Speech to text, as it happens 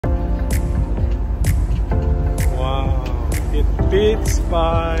with PETEE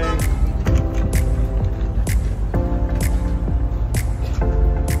spie.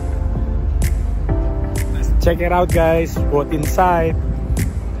 Let's check it out, guys. What inside?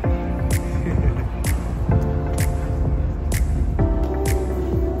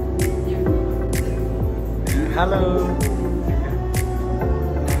 Hello.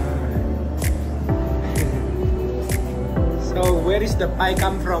 So where is the pie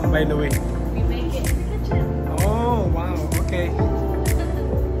come from, by the way? We make it in the kitchen. Oh wow, okay.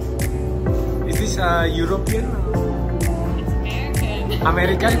 Is this European? It's American.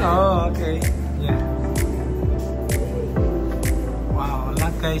 American? Oh, okay. Yeah. Wow, a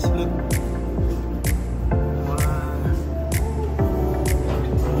lot, guys. Look. Wow.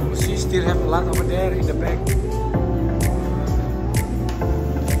 She still have a lot over there in the back.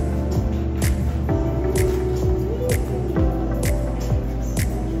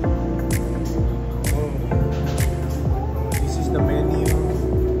 The menu.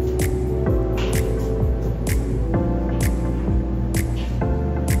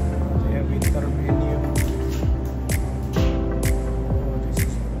 Yeah, winter menu. Oh, this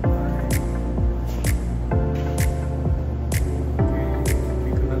is fine. Okay,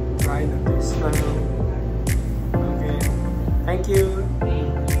 we're gonna try this now. Okay, thank you.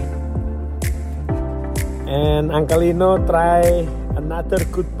 And Uncle Lino try another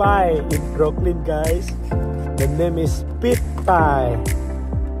good pie in Brooklyn, guys. The name is PETEE.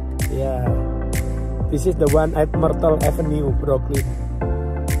 Yeah, this is the one at Myrtle Avenue, Brooklyn.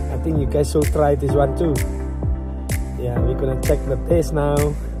 I think you guys should try this one too. Yeah, we're gonna check the taste now.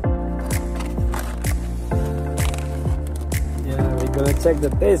 Yeah, we're gonna check the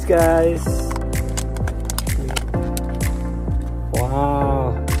taste, guys.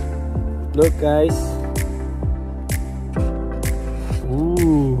 Wow, look, guys.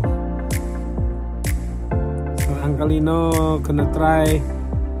 Ooh. Uncle Lino gonna try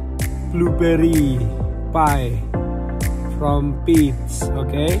blueberry pie from PETEE,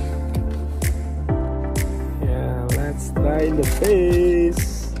 okay? Yeah, let's try the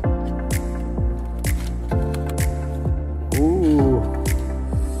taste. Ooh,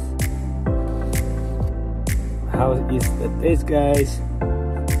 how is the taste, guys?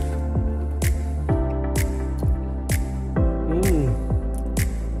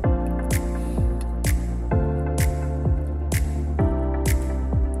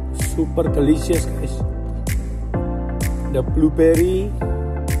 Super delicious, guys. The blueberry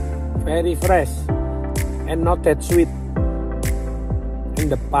very fresh and not that sweet, and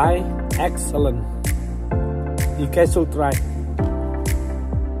the pie excellent. You guys should try.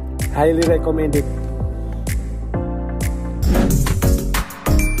 Highly recommend it.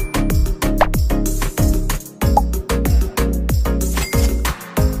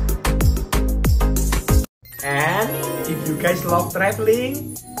 And if you guys love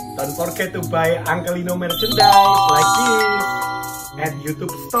traveling, don't forget to buy Uncle Lino merchandise like this at YouTube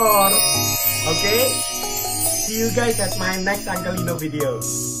store. Okay? See you guys at my next Uncle Lino video.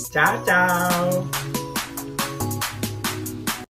 Ciao, ciao.